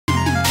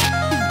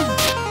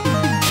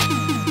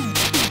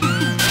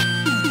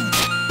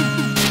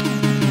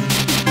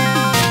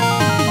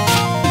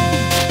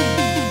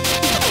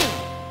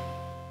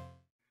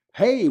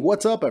Hey,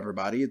 what's up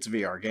everybody? It's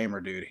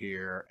VRgamerdude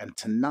here, and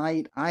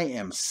tonight I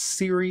am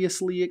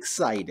seriously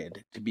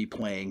excited to be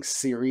playing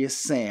Serious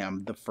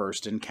Sam: The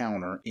First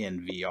Encounter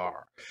in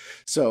VR.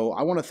 So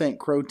I want to thank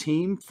Crow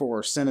Team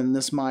for sending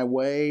this my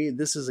way.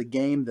 This is a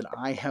game that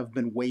I have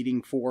been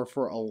waiting for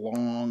a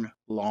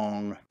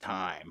long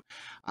time.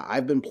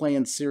 I've been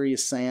playing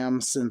Serious Sam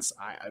since,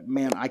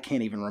 I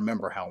can't even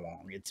remember how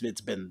long.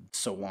 It's been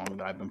so long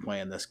that I've been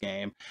playing this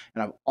game,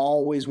 and I've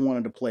always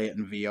wanted to play it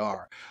in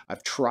VR.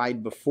 I've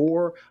tried before.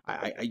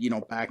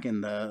 Back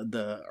in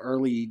the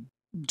early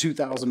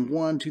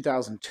 2001,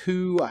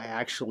 2002, I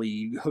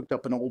actually hooked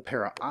up an old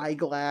pair of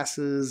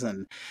eyeglasses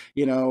and,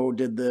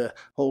 did the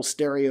whole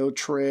stereo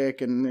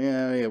trick, and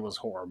it was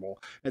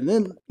horrible. And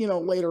then,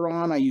 later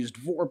on I used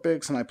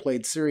VRSpies and I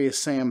played Serious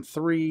Sam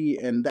 3,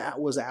 and that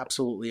was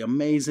absolutely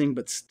amazing,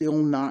 but still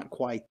not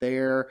quite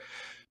there.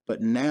 But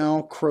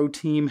now Crow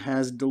Team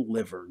has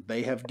delivered.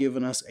 They have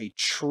given us a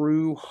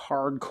true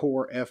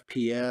hardcore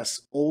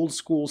FPS, old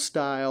school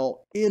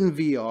style, in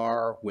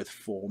VR with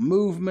full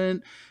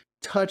movement,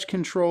 touch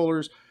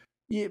controllers.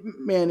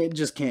 Man, it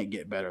just can't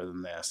get better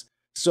than this.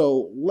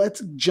 So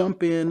let's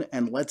jump in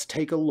and let's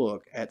take a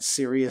look at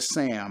Serious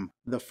Sam: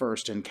 The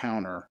First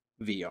Encounter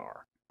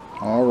VR.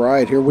 All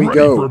right, here we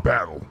go. Ready for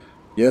battle.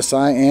 Yes,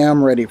 I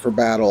am ready for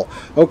battle.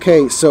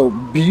 Okay, so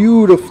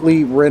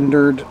beautifully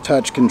rendered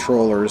touch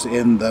controllers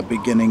in the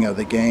beginning of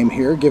the game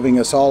here, giving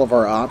us all of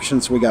our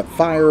options. We got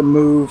fire,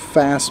 move,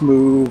 fast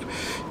move,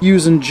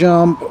 use and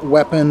jump,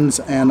 weapons,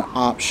 and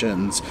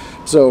options.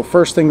 So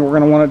first thing we're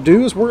going to want to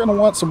do is we're going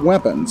to want some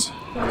weapons.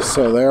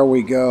 So there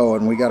we go,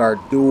 and we got our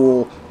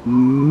dual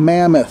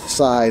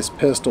mammoth-sized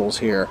pistols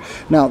here.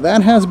 Now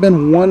that has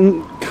been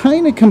one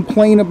kind of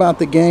complaint about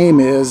the game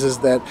is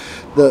that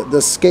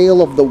the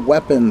scale of the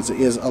weapons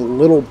is a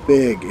little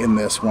big in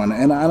this one,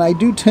 and I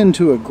do tend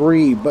to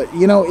agree, but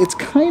it's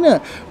kind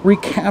of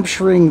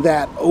recapturing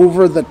that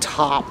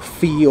over-the-top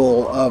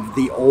feel of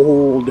the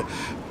old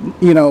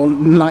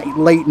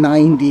late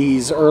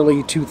 90s,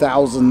 early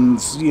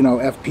 2000s,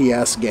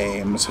 FPS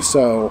games.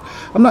 So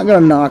I'm not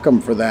going to knock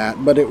them for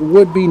that, but it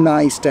would be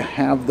nice to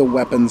have the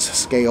weapons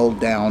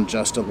scaled down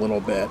just a little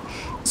bit.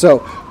 So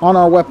on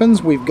our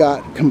weapons, we've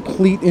got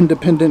complete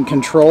independent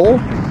control,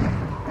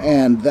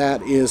 and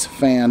that is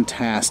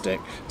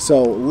fantastic.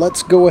 So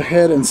let's go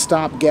ahead and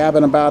stop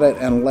gabbing about it,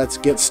 and let's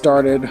get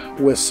started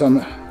with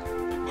some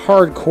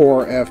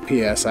hardcore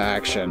FPS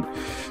action.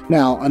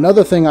 Now,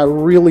 another thing I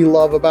really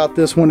love about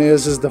this one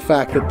is the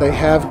fact that they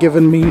have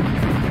given me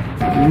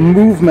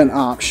movement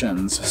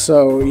options.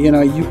 So,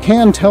 you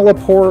can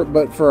teleport,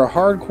 but for a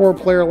hardcore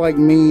player like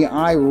me,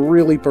 I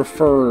really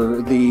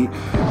prefer the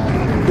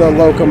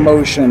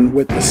locomotion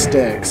with the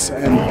sticks.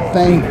 And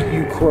thank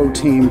you, Crow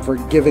Team, for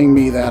giving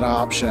me that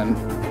option.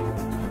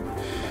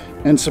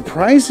 And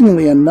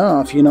surprisingly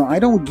enough, I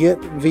don't get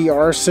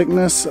VR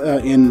sickness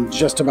in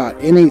just about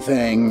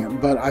anything,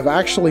 but I've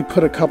actually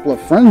put a couple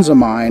of friends of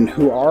mine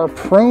who are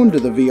prone to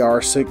the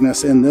VR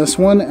sickness in this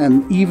one,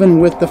 and even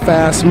with the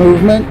fast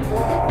movement,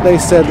 they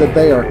said that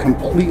they are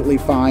completely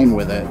fine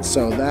with it,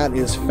 so that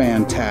is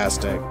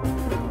fantastic.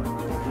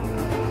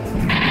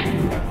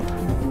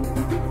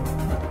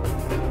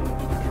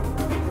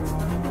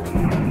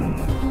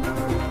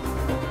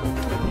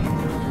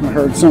 I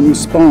heard something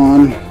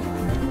spawn.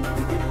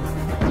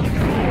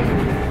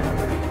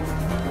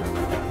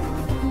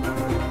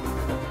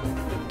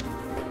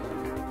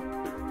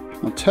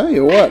 Tell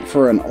you what,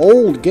 for an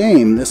old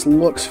game, this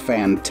looks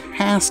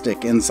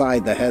fantastic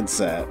inside the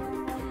headset.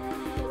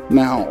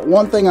 Now,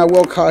 one thing I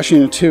will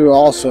caution you to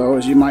also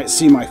is you might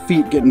see my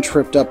feet getting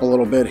tripped up a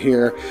little bit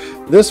here.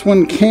 This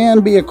one can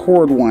be a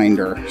cord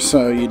winder,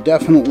 so you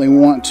definitely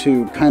want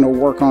to kind of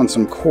work on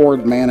some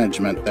cord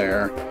management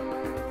there.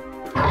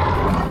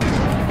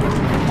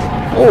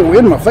 Oh,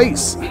 in my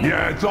face!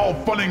 Yeah, it's all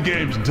fun and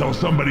games until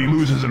somebody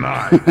loses an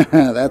eye.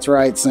 That's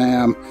right,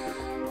 Sam.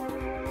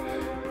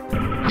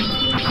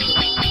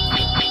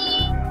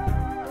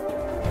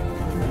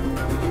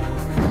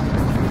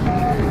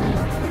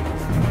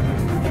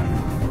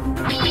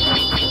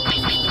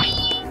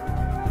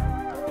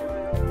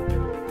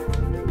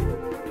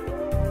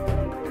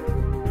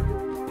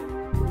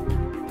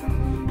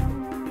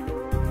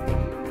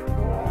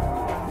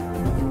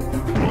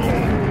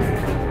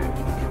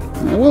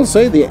 I will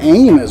say the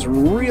aim is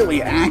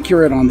really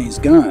accurate on these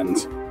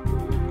guns.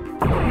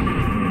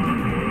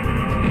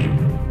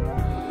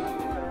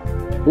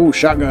 Ooh,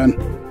 shotgun.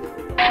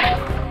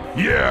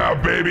 Yeah,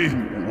 baby.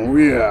 Oh,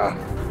 yeah.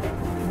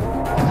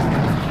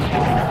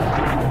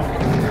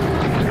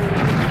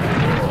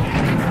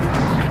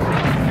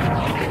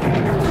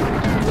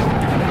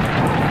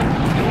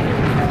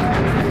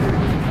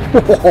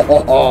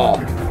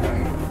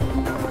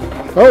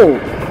 Oh,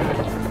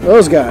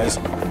 those guys.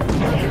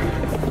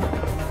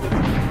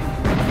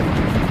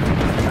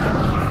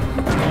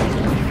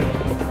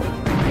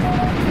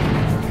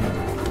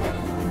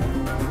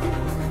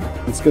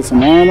 Let's get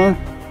some armor.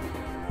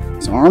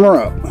 Let's armor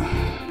up.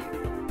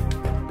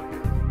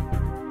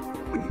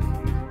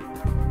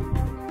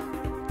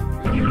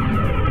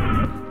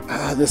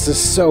 Ah, this is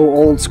so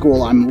old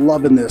school. I'm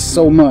loving this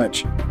so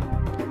much.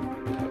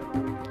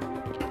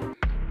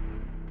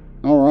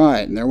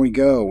 Alright, and there we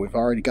go. We've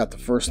already got the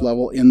first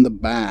level in the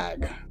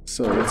bag.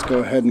 So let's go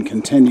ahead and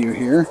continue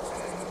here.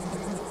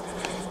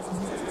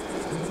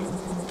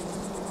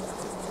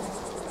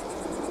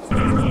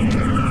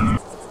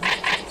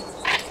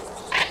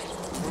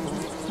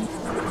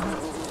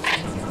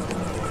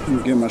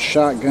 Get my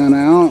shotgun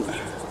out.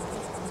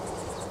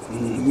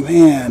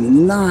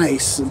 Man,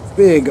 nice,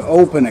 big,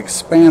 open,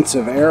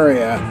 expansive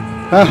area.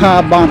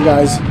 Haha, bomb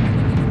guys.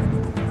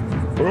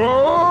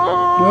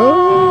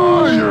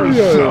 Oh,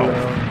 yourself.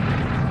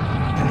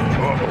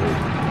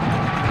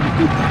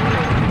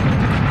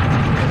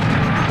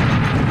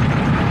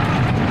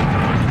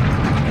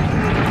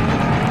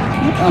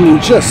 I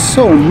mean, just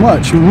so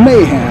much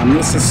mayhem.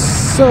 This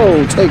is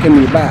so taking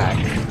me back.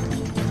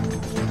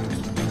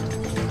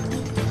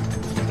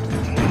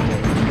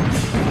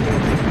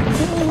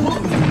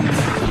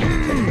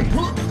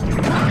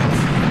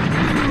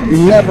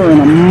 Never in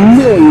a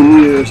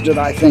million years did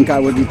I think I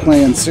would be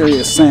playing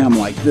Serious Sam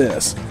like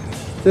this.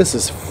 This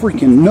is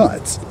freaking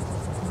nuts.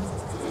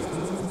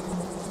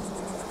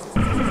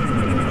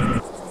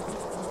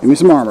 Give me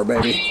some armor,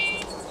 baby.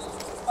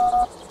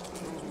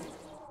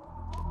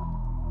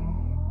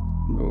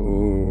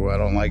 Ooh, I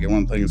don't like it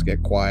when things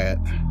get quiet.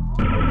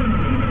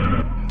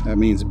 That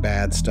means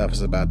bad stuff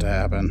is about to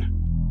happen.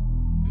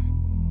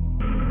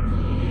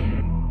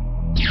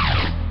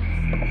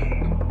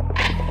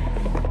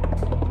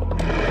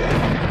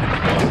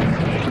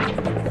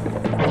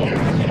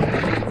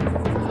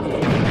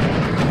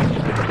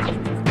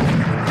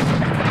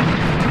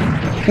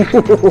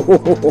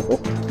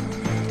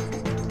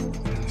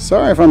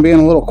 Sorry if I'm being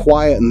a little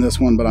quiet in this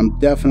one, but I'm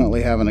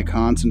definitely having to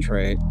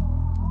concentrate.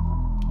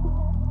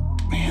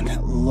 Man,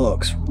 that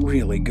looks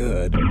really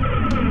good.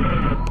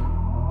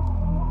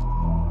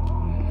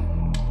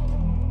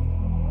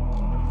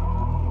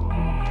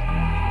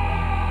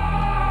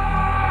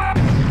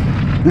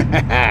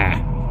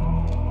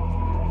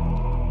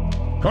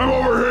 Come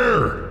over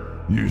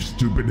here, you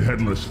stupid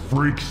headless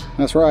freaks.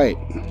 That's right.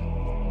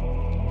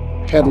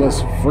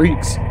 Headless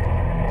freaks.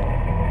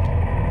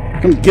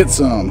 Come get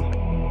some.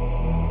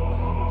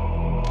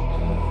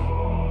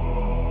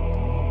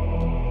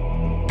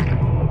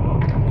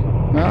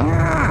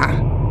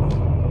 Ah!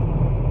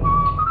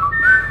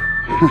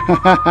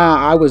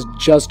 I was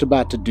just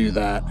about to do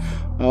that.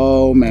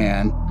 Oh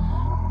man.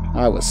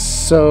 I was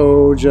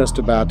so just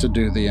about to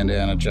do the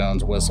Indiana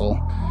Jones whistle.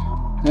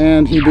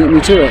 And he beat me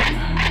to it.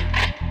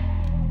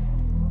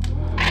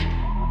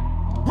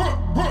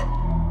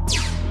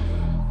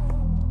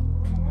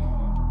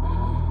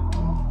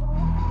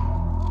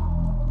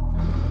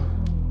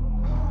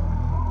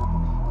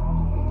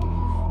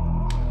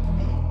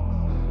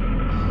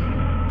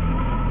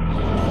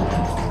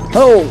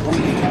 Oh!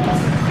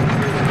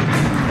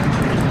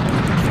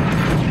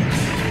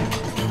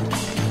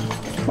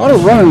 A lot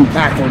of running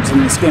backwards in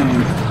this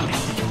game.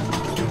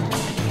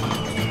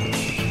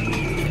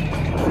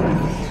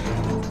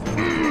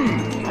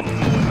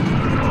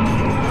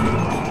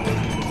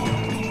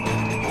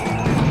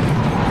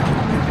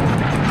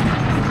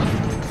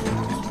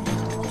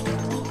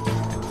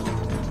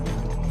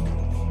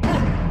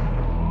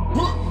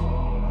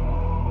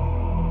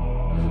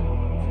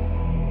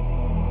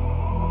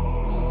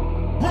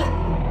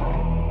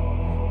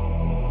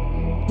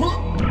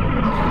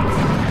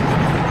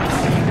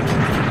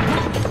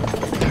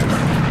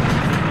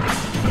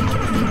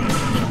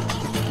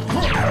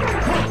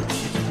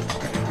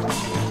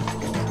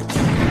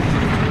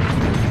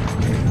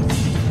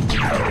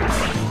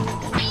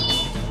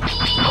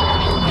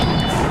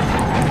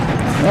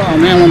 Oh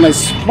man, when they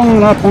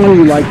spawn up on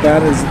you like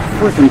that is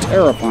freaking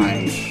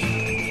terrifying.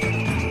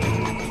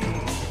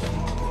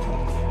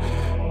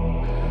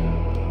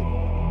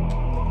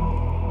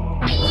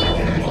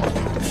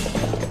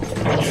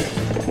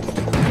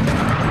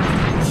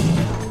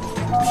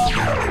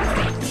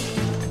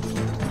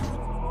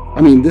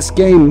 I mean, this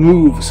game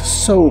moves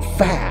so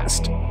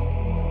fast.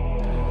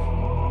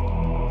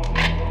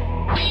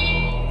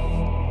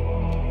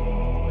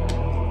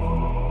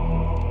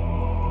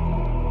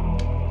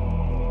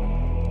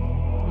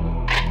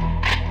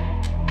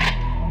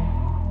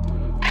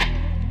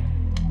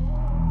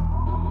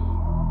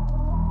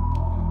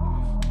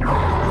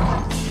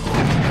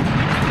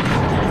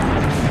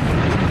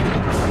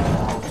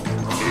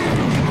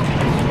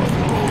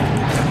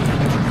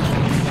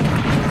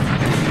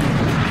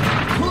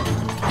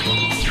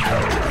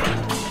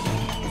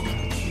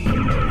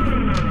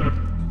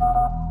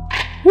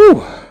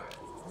 Whew.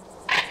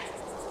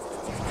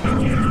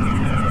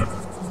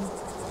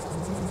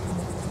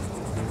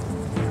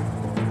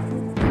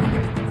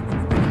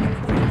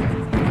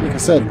 Like I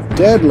said,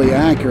 deadly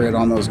accurate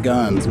on those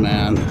guns,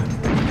 man.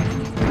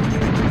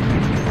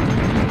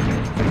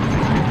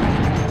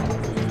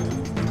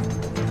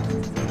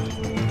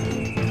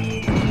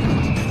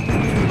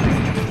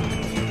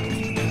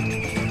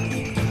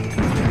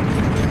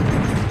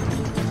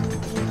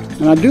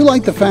 And I do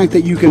like the fact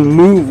that you can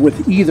move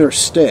with either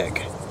stick.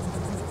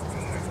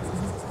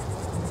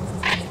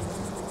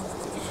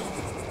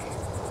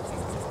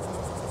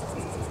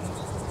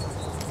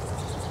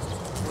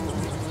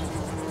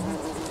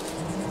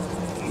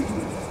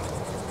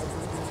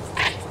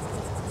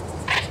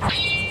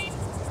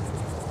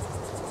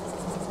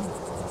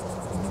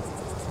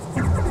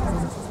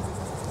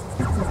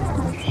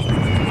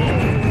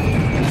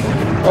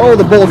 Oh,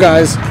 the bull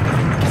guys.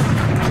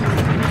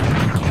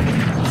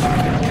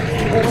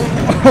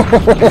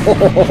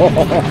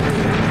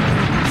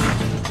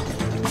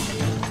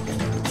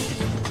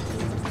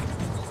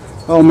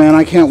 Oh man,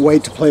 I can't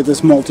wait to play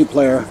this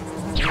multiplayer.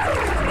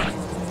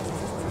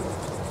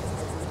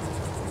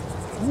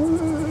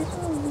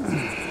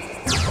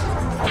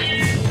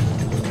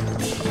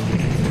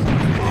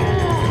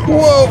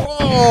 Whoa!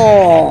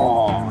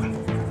 Oh,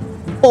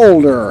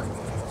 boulder.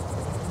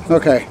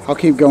 Okay, I'll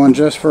keep going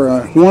just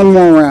for one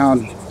more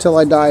round till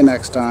I die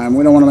next time.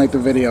 We don't want to make the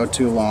video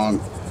too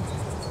long.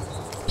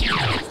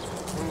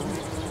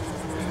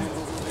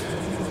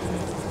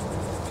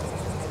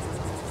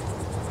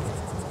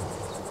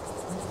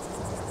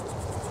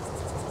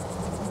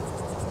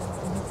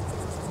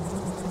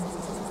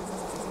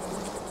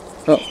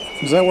 Oh,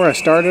 is that where I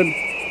started?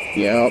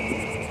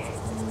 Yep.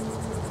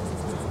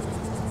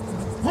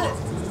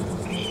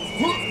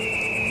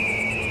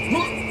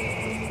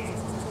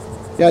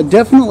 Yeah, I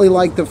definitely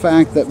like the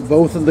fact that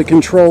both of the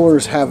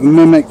controllers have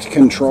mimicked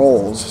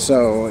controls.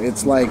 So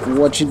it's like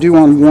what you do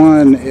on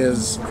one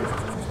is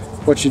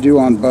what you do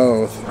on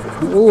both.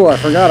 Ooh, I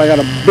forgot I got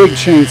a big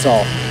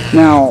chainsaw.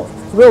 Now,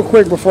 real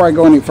quick before I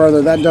go any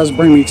further, that does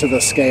bring me to the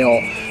scale.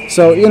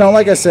 So, you know,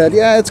 like I said,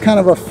 yeah, it's kind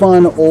of a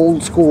fun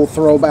old school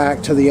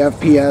throwback to the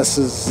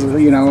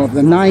FPSs, you know, of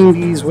the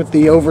 90s with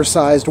the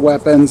oversized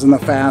weapons and the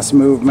fast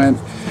movement.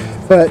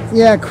 But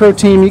yeah, Crow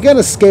Team, you got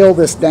to scale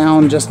this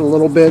down just a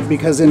little bit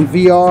because in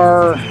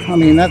VR, I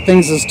mean, that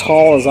thing's as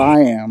tall as I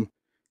am.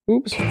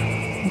 Oops.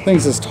 That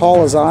thing's as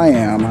tall as I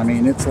am. I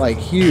mean, it's like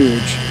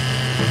huge.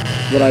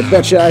 But I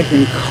bet you I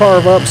can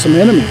carve up some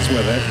enemies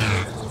with it.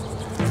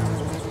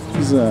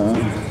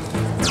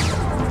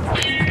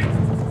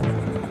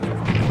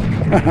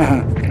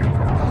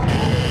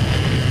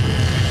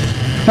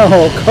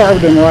 Oh,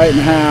 carved him right in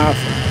half.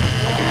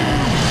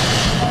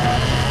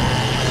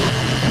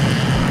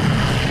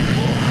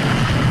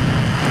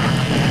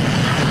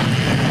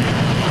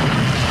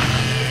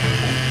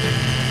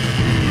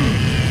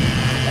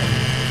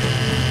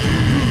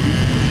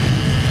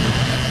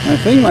 I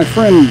think my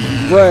friend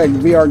Greg,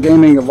 VR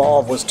Gaming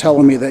Evolve, was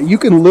telling me that you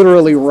can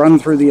literally run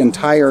through the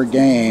entire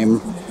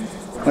game.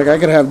 Like I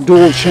could have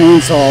dual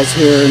chainsaws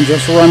here and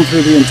just run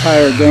through the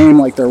entire game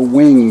like they're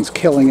wings,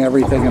 killing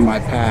everything in my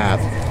path.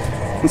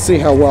 Let's see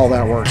how well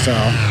that works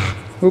out.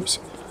 Oops.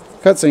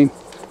 Cutscene.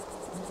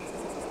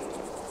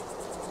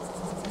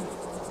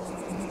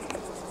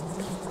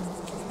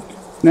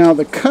 Now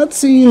the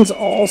cutscene's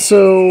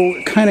also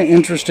kind of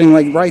interesting.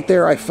 Like right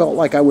there I felt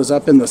like I was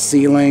up in the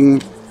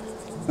ceiling.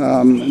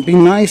 It'd be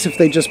nice if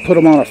they just put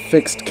them on a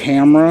fixed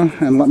camera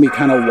and let me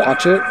kind of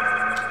watch it.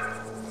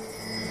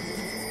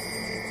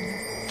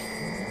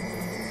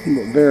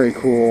 But very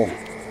cool.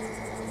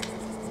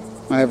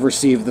 I have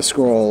received the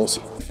scrolls.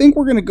 I think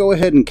we're going to go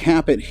ahead and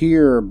cap it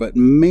here, but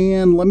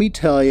man, let me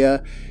tell you,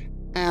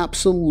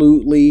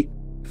 absolutely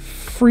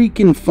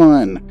freaking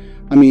fun.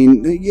 I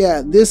mean,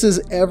 yeah, this is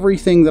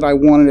everything that I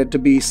wanted it to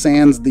be,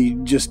 sans the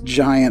just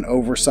giant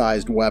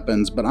oversized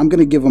weapons, but I'm going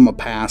to give them a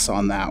pass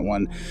on that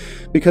one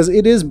because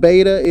it is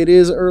beta, it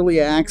is early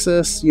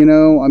access, you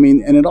know, I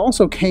mean, and it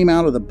also came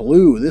out of the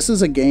blue. This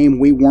is a game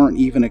we weren't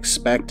even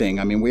expecting.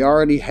 I mean, we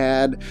already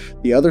had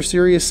the other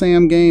Serious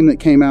Sam game that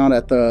came out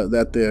at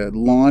the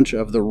launch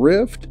of the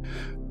Rift,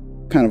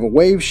 kind of a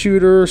wave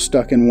shooter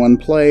stuck in one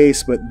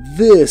place, but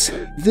this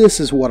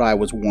is what I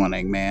was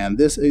wanting, man.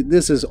 This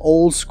is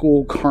old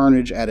school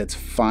Carnage at its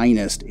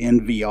finest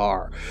in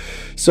VR.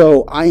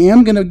 So I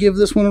am going to give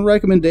this one a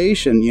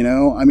recommendation, you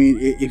know. I mean,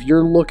 if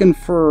you're looking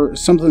for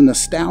something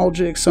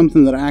nostalgic,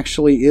 something that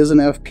actually is an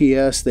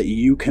FPS that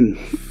you can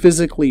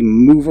physically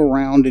move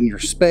around in your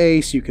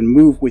space, you can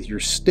move with your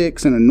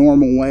sticks in a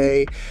normal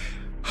way,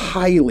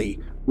 highly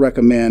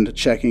recommend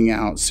checking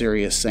out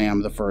Serious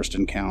Sam: The First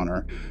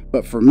Encounter.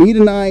 But for me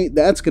tonight,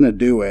 that's gonna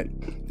do it.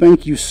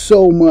 Thank you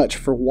so much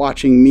for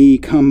watching me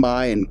come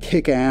by and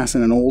kick ass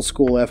in an old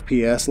school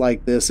FPS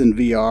like this in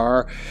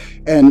VR.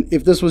 And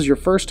if this was your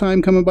first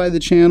time coming by the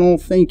channel,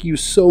 thank you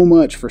so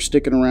much for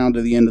sticking around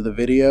to the end of the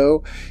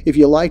video. If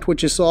you liked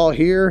what you saw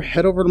here,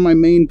 head over to my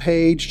main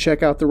page,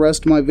 check out the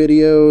rest of my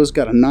videos.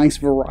 Got a nice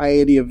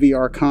variety of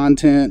VR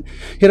content.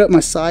 Hit up my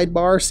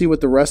sidebar, see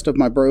what the rest of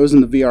my bros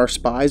in the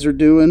VRSpies are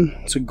doing.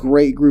 It's a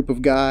great group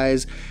of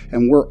guys,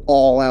 and we're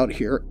all out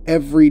here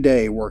every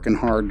day working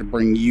hard to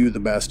bring you the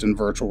best in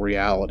virtual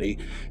reality.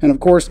 And of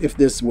course, if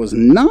this was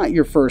not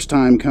your first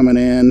time coming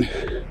in,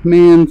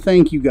 man,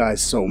 thank you guys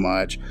so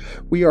much.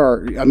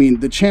 I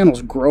mean, the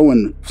channel's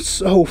growing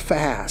so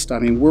fast. I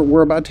mean,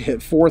 we're about to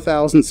hit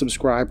 4,000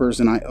 subscribers,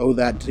 and I owe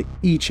that to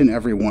each and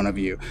every one of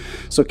you.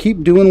 So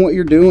keep doing what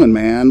you're doing,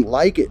 man.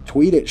 Like it,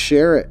 tweet it,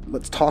 share it.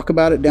 Let's talk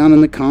about it down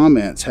in the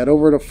comments. Head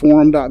over to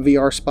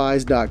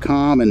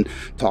forum.vrspies.com and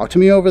talk to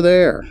me over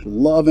there.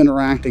 Love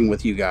interacting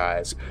with you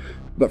guys.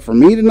 But for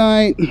me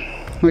tonight,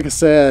 like I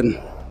said,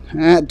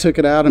 that took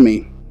it out of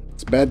me.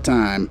 It's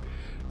bedtime.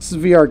 This is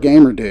VR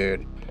Gamer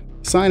Dude.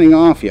 Signing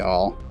off,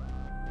 y'all.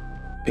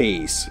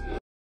 Peace.